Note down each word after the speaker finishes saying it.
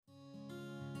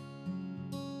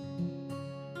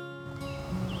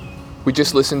We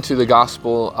just listened to the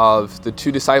gospel of the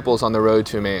two disciples on the road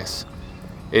to Emmaus.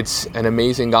 It's an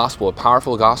amazing gospel, a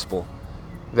powerful gospel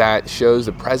that shows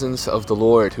the presence of the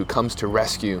Lord who comes to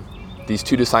rescue these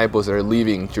two disciples that are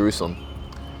leaving Jerusalem.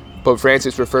 Pope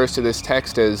Francis refers to this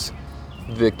text as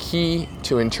the key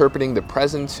to interpreting the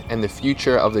present and the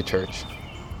future of the church.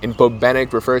 And Pope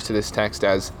Benedict refers to this text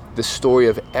as the story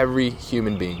of every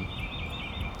human being.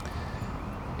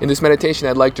 In this meditation,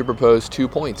 I'd like to propose 2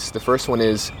 points. The first one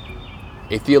is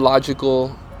a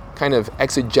theological, kind of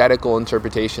exegetical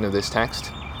interpretation of this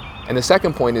text. And the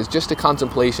second point is just a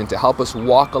contemplation to help us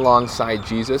walk alongside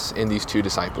Jesus and these two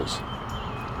disciples.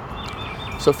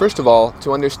 So first of all,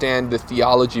 to understand the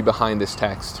theology behind this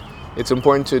text, it's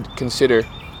important to consider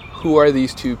who are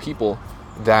these two people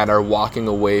that are walking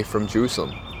away from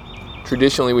Jerusalem.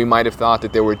 Traditionally, we might have thought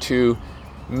that there were two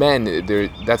men.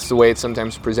 That's the way it's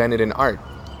sometimes presented in art.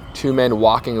 Two men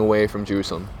walking away from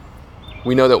Jerusalem.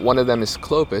 We know that one of them is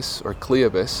Clopas, or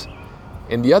Cleopas,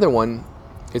 and the other one,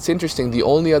 it's interesting, the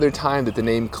only other time that the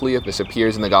name Cleopas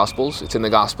appears in the Gospels, it's in the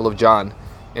Gospel of John,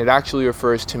 and it actually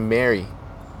refers to Mary,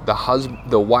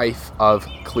 the wife of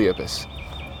Cleopas.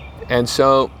 And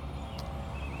so,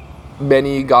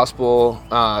 many Gospel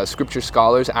scripture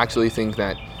scholars actually think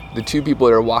that the two people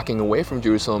that are walking away from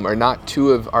Jerusalem are not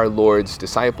two of our Lord's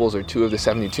disciples or two of the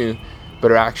 72, but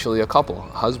are actually a couple, a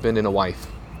husband and a wife,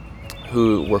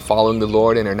 who were following the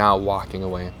Lord and are now walking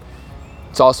away.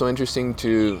 It's also interesting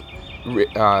to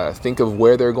think of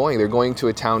where they're going. They're going to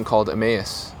a town called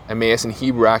Emmaus. Emmaus in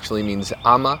Hebrew actually means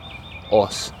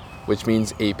Os, which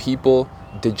means a people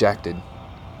dejected.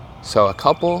 So a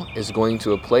couple is going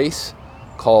to a place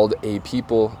called a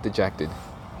people dejected.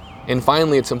 And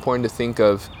finally, it's important to think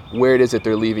of where it is that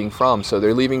they're leaving from. So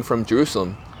they're leaving from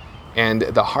Jerusalem, and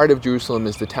the heart of Jerusalem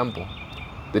is the temple.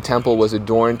 The temple was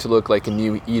adorned to look like a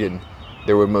new Eden.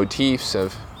 There were motifs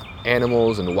of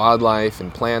animals and wildlife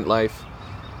and plant life.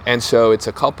 And so it's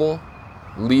a couple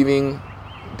leaving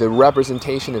the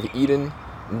representation of Eden,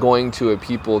 going to a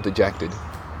people dejected.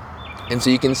 And so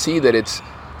you can see that it's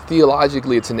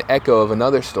theologically, it's an echo of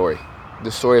another story,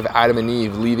 the story of Adam and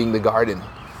Eve leaving the garden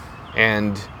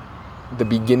and the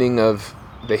beginning of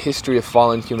the history of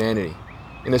fallen humanity.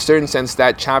 In a certain sense,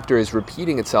 that chapter is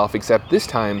repeating itself, except this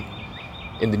time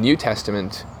in the New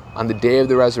Testament, on the day of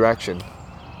the resurrection,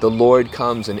 the Lord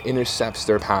comes and intercepts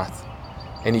their path,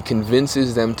 and he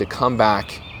convinces them to come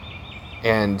back,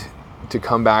 and to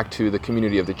come back to the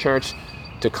community of the church,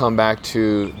 to come back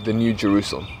to the New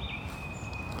Jerusalem.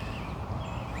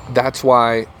 That's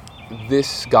why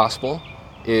this gospel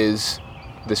is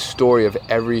the story of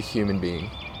every human being,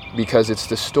 because it's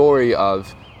the story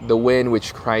of the way in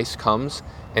which Christ comes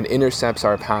and intercepts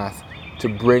our path to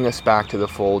bring us back to the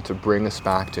fold, to bring us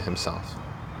back to himself.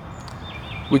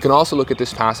 We can also look at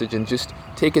this passage and just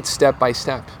take it step by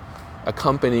step,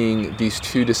 accompanying these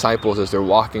two disciples as they're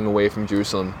walking away from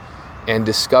Jerusalem and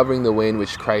discovering the way in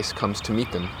which Christ comes to meet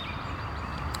them.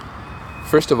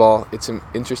 First of all, it's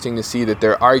interesting to see that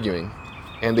they're arguing,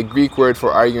 and the Greek word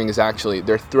for arguing is actually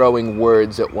they're throwing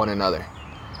words at one another.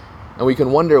 And we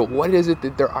can wonder, what is it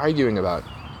that they're arguing about?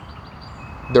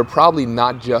 They're probably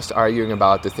not just arguing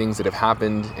about the things that have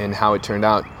happened and how it turned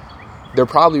out. They're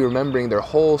probably remembering their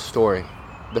whole story,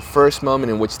 the first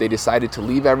moment in which they decided to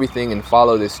leave everything and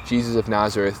follow this Jesus of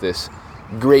Nazareth, this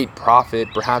great prophet,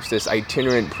 perhaps this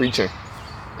itinerant preacher.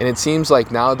 And it seems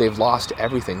like now they've lost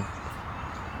everything.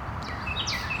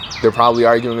 They're probably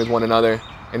arguing with one another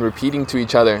and repeating to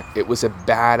each other, it was a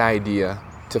bad idea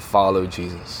to follow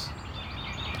Jesus.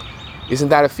 Isn't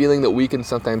that a feeling that we can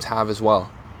sometimes have as well?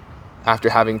 After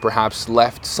having perhaps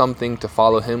left something to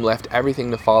follow him, left everything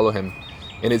to follow him,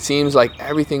 and it seems like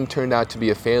everything turned out to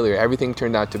be a failure, everything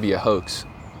turned out to be a hoax.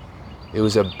 It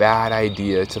was a bad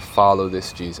idea to follow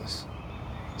this Jesus.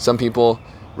 Some people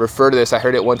refer to this, I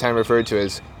heard it one time referred to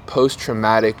as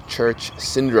post-traumatic church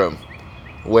syndrome,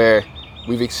 where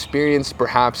we've experienced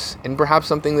perhaps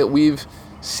something that we've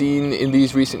seen in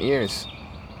these recent years.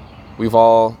 We've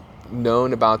all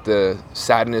known about the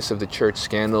sadness of the church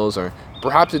scandals, or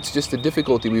perhaps it's just the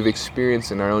difficulty we've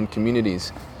experienced in our own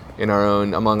communities,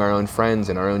 among our own friends,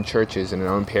 in our own churches, in our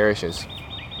own parishes.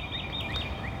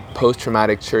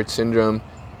 Post-traumatic church syndrome,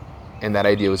 and that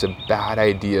idea was a bad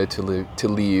idea to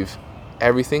leave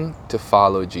everything to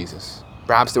follow Jesus.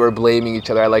 Perhaps they were blaming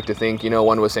each other. I like to think,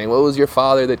 one was saying, well, it was your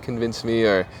father that convinced me,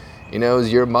 or, it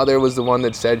was your mother was the one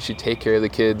that said she'd take care of the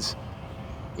kids.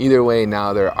 Either way,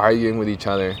 now they're arguing with each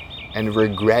other and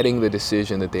regretting the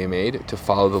decision that they made to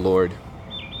follow the Lord.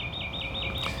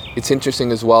 It's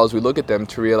interesting as well as we look at them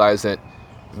to realize that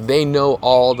they know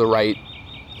all the right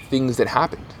things that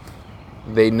happened.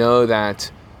 They know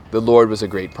that the Lord was a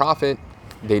great prophet.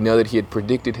 They know that he had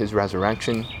predicted his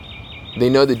resurrection. They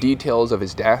know the details of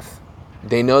his death.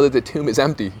 They know that the tomb is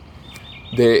empty.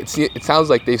 It sounds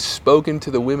like they've spoken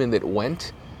to the women that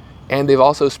went, and they've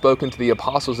also spoken to the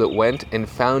apostles that went and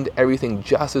found everything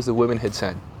just as the women had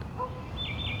said.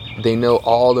 They know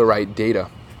all the right data.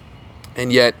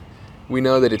 And yet, we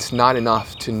know that it's not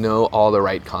enough to know all the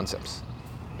right concepts.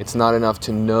 It's not enough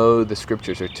to know the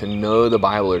scriptures or to know the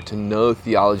Bible or to know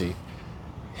theology.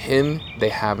 Him they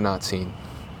have not seen.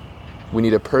 We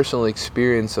need a personal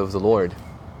experience of the Lord.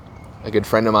 A good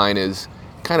friend of mine is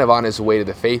kind of on his way to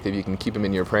the faith, if you can keep him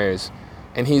in your prayers.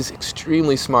 And he's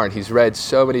extremely smart. He's read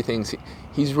so many things.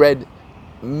 He's read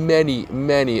many,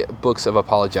 many books of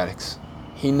apologetics.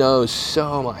 He knows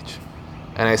so much.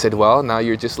 And I said, well, now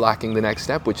you're just lacking the next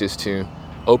step, which is to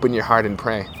open your heart and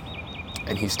pray.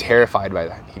 And he's terrified by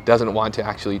that. He doesn't want to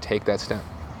actually take that step.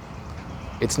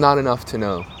 It's not enough to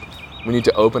know. We need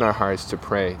to open our hearts to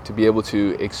pray, to be able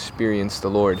to experience the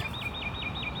Lord.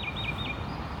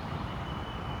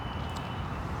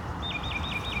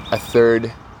 A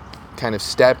third kind of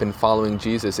step in following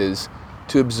Jesus is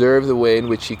to observe the way in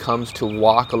which he comes to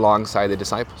walk alongside the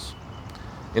disciples.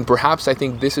 And perhaps I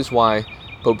think this is why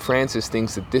Pope Francis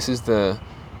thinks that this is the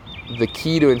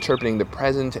key to interpreting the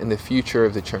present and the future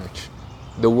of the church.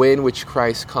 The way in which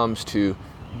Christ comes to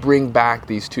bring back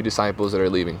these two disciples that are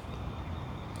leaving.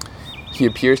 He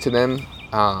appears to them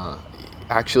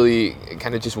actually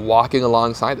kind of just walking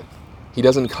alongside them. He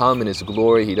doesn't come in his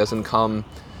glory. He doesn't come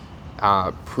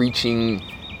preaching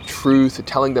truth,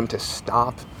 telling them to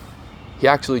stop. He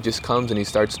actually just comes and he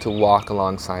starts to walk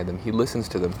alongside them. He listens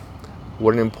to them.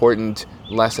 What an important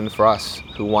lesson for us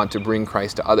who want to bring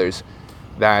Christ to others,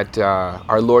 that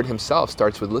our Lord himself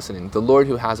starts with listening. The Lord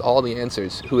who has all the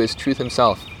answers, who is truth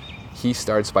himself, he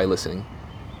starts by listening,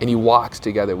 and he walks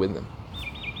together with them.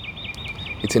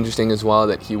 It's interesting as well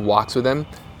that he walks with them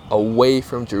away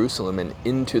from Jerusalem and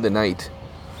into the night.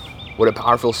 What a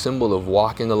powerful symbol of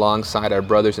walking alongside our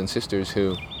brothers and sisters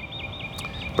who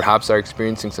perhaps are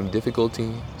experiencing some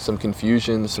difficulty, some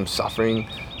confusion, some suffering,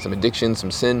 some addiction, some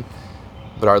sin.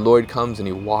 But our Lord comes and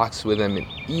he walks with them,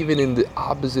 even in the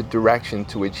opposite direction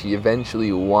to which he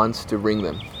eventually wants to bring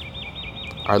them.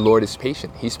 Our Lord is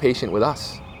patient. He's patient with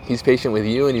us. He's patient with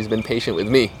you, and he's been patient with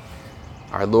me.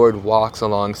 Our Lord walks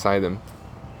alongside them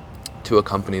to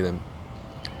accompany them.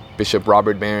 Bishop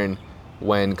Robert Barron,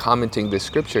 when commenting this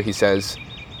scripture, he says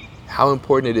how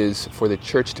important it is for the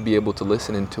church to be able to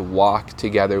listen and to walk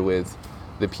together with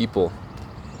the people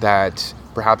that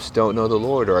perhaps don't know the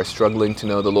Lord or are struggling to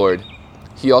know the Lord.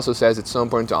 He also says it's so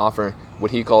important to offer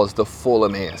what he calls the full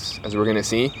Emmaus. As we're going to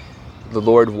see, the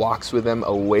Lord walks with them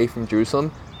away from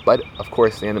Jerusalem, but of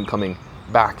course they end up coming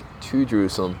back to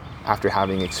Jerusalem after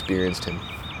having experienced him.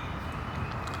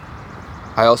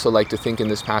 I also like to think in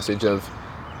this passage of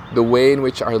the way in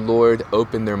which our Lord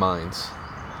opened their minds.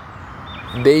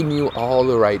 They knew all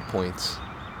the right points,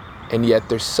 and yet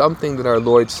there's something that our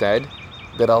Lord said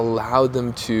that allowed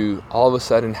them to all of a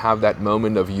sudden have that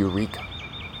moment of eureka.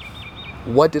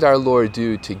 What did our Lord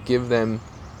do to give them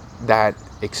that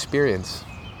experience?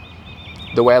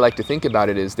 The way I like to think about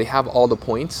it is they have all the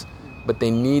points, but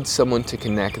they need someone to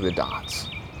connect the dots.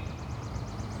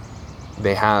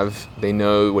 They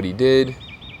know what he did,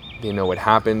 they know what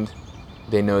happened,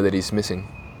 they know that he's missing.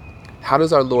 How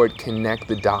does our Lord connect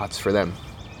the dots for them?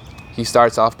 He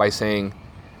starts off by saying,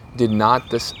 did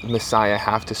not this Messiah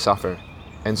have to suffer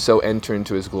and so enter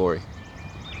into his glory?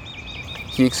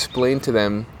 He explained to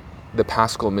them the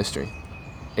Paschal mystery,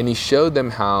 and he showed them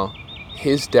how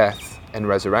his death and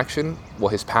resurrection, well,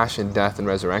 his passion, death, and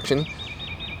resurrection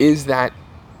is that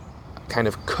kind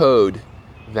of code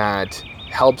that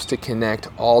helps to connect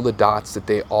all the dots that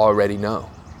they already know.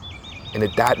 And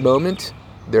at that moment,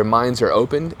 their minds are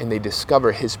opened and they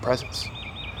discover his presence.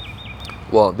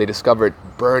 Well, they discover it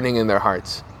burning in their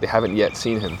hearts. They haven't yet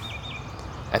seen him.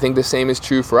 I think the same is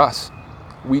true for us.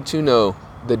 We too know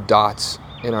the dots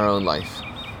in our own life.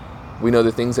 We know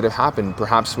the things that have happened.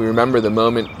 Perhaps we remember the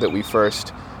moment that we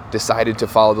first decided to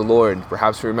follow the Lord.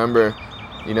 Perhaps we remember,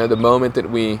 the moment that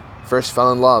we first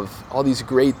fell in love. All these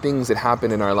great things that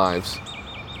happen in our lives.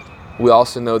 We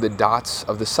also know the dots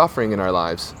of the suffering in our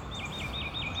lives.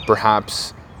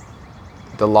 Perhaps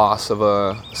the loss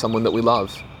of someone that we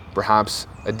love. Perhaps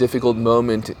a difficult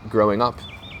moment growing up.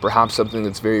 Perhaps something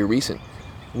that's very recent.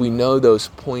 We know those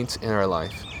points in our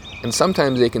life. And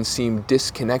sometimes they can seem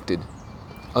disconnected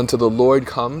until the Lord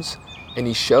comes and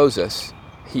he shows us,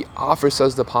 he offers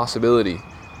us the possibility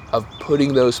of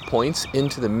putting those points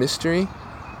into the mystery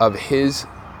of his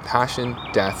passion,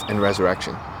 death, and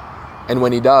resurrection. And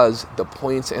when he does, the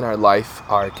points in our life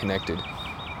are connected.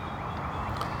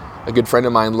 A good friend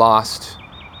of mine lost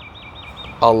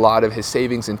a lot of his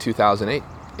savings in 2008,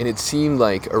 and it seemed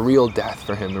like a real death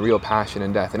for him, a real passion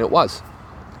and death, and it was.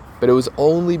 But it was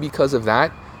only because of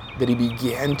that he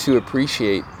began to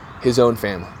appreciate his own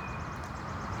family.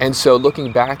 And so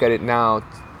looking back at it now,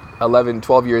 11,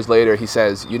 12 years later, he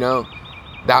says,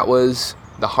 that was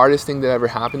the hardest thing that ever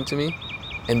happened to me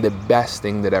and the best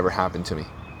thing that ever happened to me.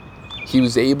 He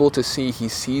was able to he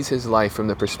sees his life from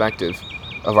the perspective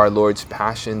of our Lord's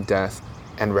passion, death,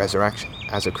 and resurrection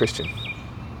as a Christian.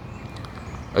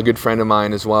 A good friend of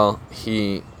mine as well,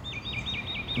 he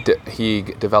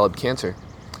developed cancer.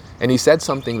 And he said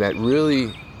something that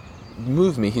really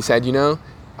moved me. He said,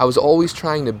 I was always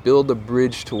trying to build a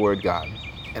bridge toward God,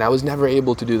 and I was never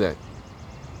able to do that.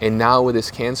 And now with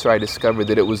his cancer, I discovered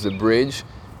that it was the bridge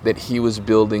that he was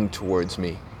building towards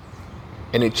me.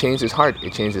 And it changed his heart,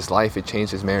 it changed his life, it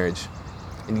changed his marriage.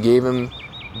 And gave him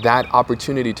that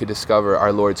opportunity to discover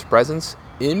our Lord's presence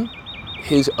in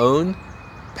his own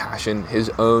passion, his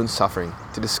own suffering,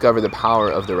 to discover the power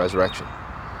of the resurrection.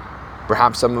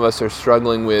 Perhaps some of us are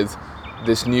struggling with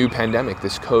this new pandemic,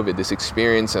 this COVID, this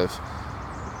experience of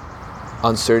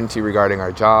uncertainty regarding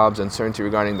our jobs, uncertainty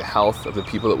regarding the health of the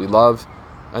people that we love,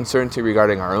 uncertainty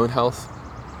regarding our own health.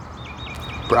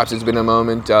 Perhaps it's been a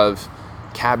moment of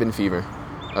cabin fever,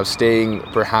 of staying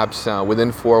perhaps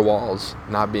within four walls,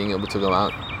 not being able to go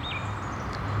out.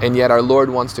 And yet our Lord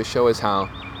wants to show us how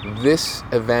this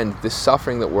event, this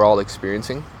suffering that we're all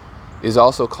experiencing, is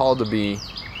also called to be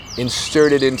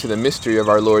inserted into the mystery of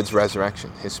our Lord's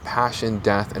resurrection, his passion,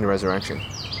 death, and resurrection,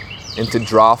 and to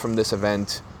draw from this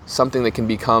event something that can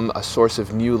become a source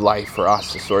of new life for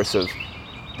us, a source of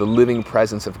the living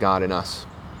presence of God in us.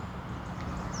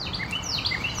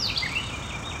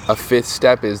 A fifth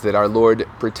step is that our Lord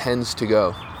pretends to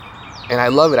go. And I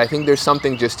love it. I think there's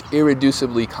something just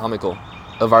irreducibly comical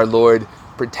of our Lord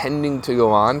pretending to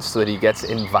go on so that he gets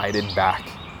invited back.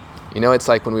 It's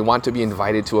like when we want to be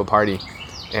invited to a party,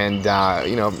 and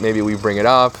maybe we bring it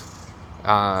up,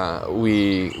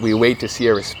 we wait to see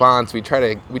a response, we try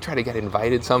to get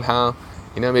invited somehow,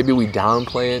 maybe we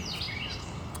downplay it.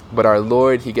 But our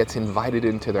Lord, he gets invited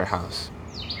into their house.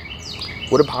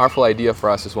 What a powerful idea for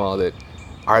us as well, that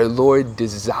our Lord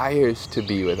desires to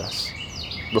be with us.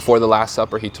 Before the Last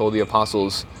Supper, he told the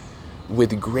apostles,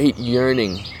 with great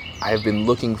yearning, I have been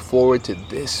looking forward to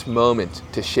this moment,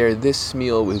 to share this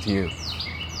meal with you.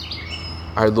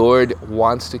 Our Lord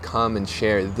wants to come and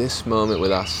share this moment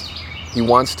with us. He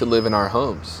wants to live in our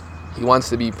homes. He wants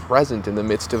to be present in the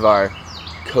midst of our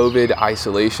COVID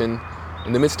isolation,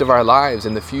 in the midst of our lives,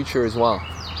 in the future as well.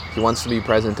 He wants to be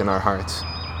present in our hearts.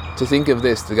 To think of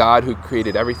this, the God who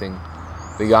created everything,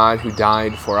 the God who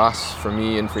died for us, for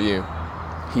me and for you,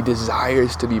 he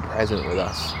desires to be present with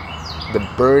us. The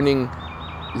burning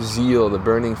zeal, the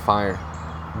burning fire,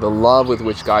 the love with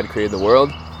which God created the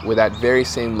world, with that very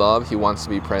same love, he wants to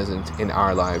be present in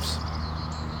our lives.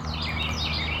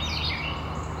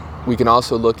 We can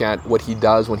also look at what he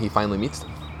does when he finally meets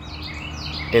them.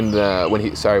 When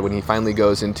he finally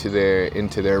goes into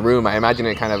their room. I imagine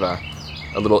it kind of a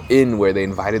little inn where they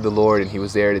invited the Lord and he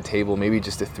was there at a table, maybe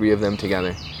just the three of them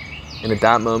together. And at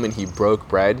that moment he broke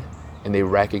bread and they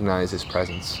recognized his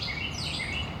presence.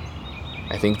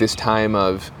 I think this time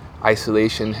of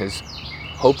isolation has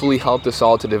hopefully helped us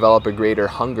all to develop a greater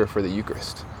hunger for the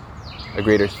Eucharist, a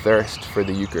greater thirst for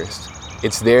the Eucharist.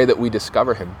 It's there that we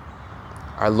discover him.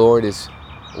 Our Lord is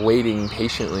waiting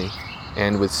patiently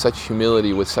and with such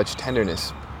humility, with such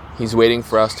tenderness. He's waiting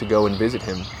for us to go and visit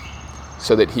him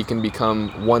so that he can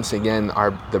become once again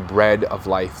the bread of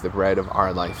life, the bread of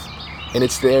our life. And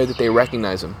it's there that they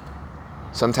recognize him.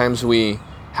 Sometimes we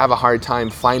have a hard time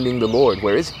finding the Lord.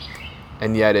 Where is he?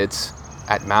 And yet it's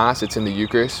at Mass, it's in the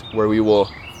Eucharist, where we will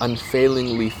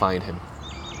unfailingly find him.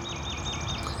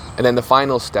 And then the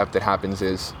final step that happens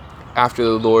is, after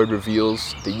the Lord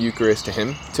reveals the Eucharist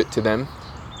to them,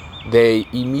 they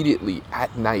immediately,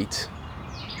 at night,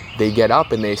 they get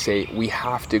up and they say, we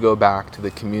have to go back to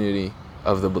the community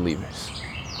of the believers.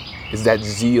 It's that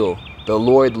zeal. The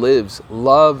Lord lives.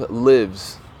 Love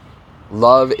lives.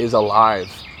 Love is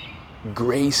alive.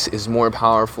 Grace is more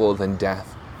powerful than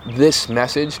death. This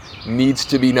message needs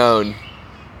to be known.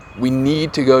 We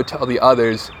need to go tell the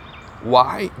others.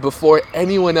 Why? Before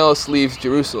anyone else leaves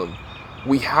Jerusalem,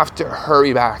 we have to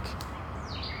hurry back.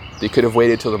 They could have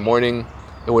waited till the morning.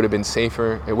 It would have been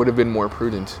safer. It would have been more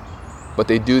prudent. But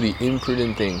they do the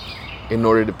imprudent thing in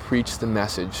order to preach the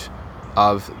message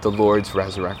of the Lord's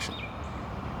resurrection.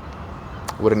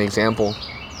 What an example.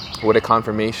 What a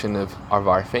confirmation of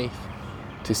our faith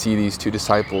to see these two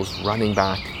disciples running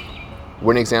back.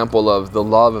 What an example of the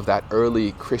love of that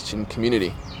early Christian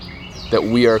community that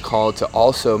we are called to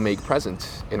also make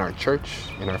present in our church,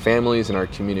 in our families, in our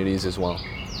communities as well.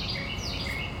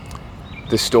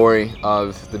 The story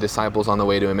of the disciples on the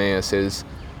way to Emmaus is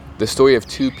the story of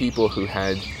two people who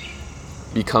had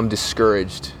become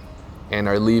discouraged and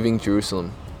are leaving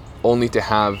Jerusalem, only to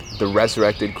have the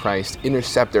resurrected Christ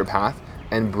intercept their path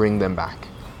and bring them back.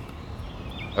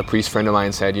 A priest friend of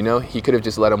mine said, he could have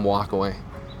just let them walk away,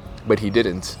 but he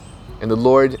didn't. And the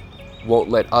Lord won't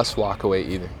let us walk away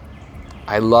either.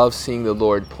 I love seeing the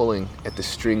Lord pulling at the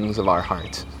strings of our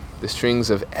heart, the strings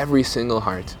of every single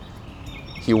heart.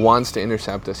 He wants to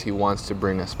intercept us. He wants to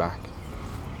bring us back.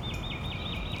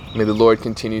 May the Lord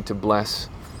continue to bless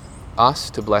us,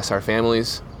 to bless our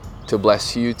families, to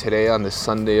bless you today on this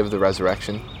Sunday of the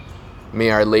resurrection. May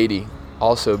Our Lady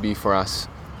also be for us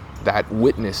that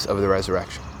witness of the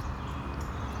resurrection.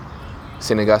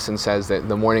 St. Augustine says that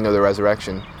the morning of the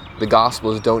resurrection, the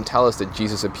Gospels don't tell us that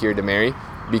Jesus appeared to Mary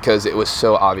because it was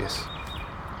so obvious.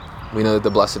 We know that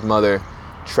the Blessed Mother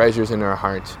treasures in her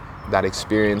heart that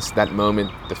experience, that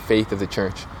moment, the faith of the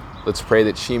Church. Let's pray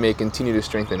that she may continue to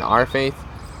strengthen our faith,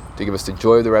 to give us the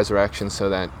joy of the resurrection so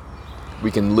that we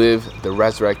can live the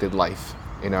resurrected life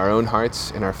in our own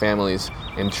hearts, in our families,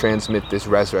 and transmit this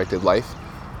resurrected life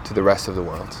to the rest of the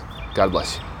world. God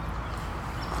bless you.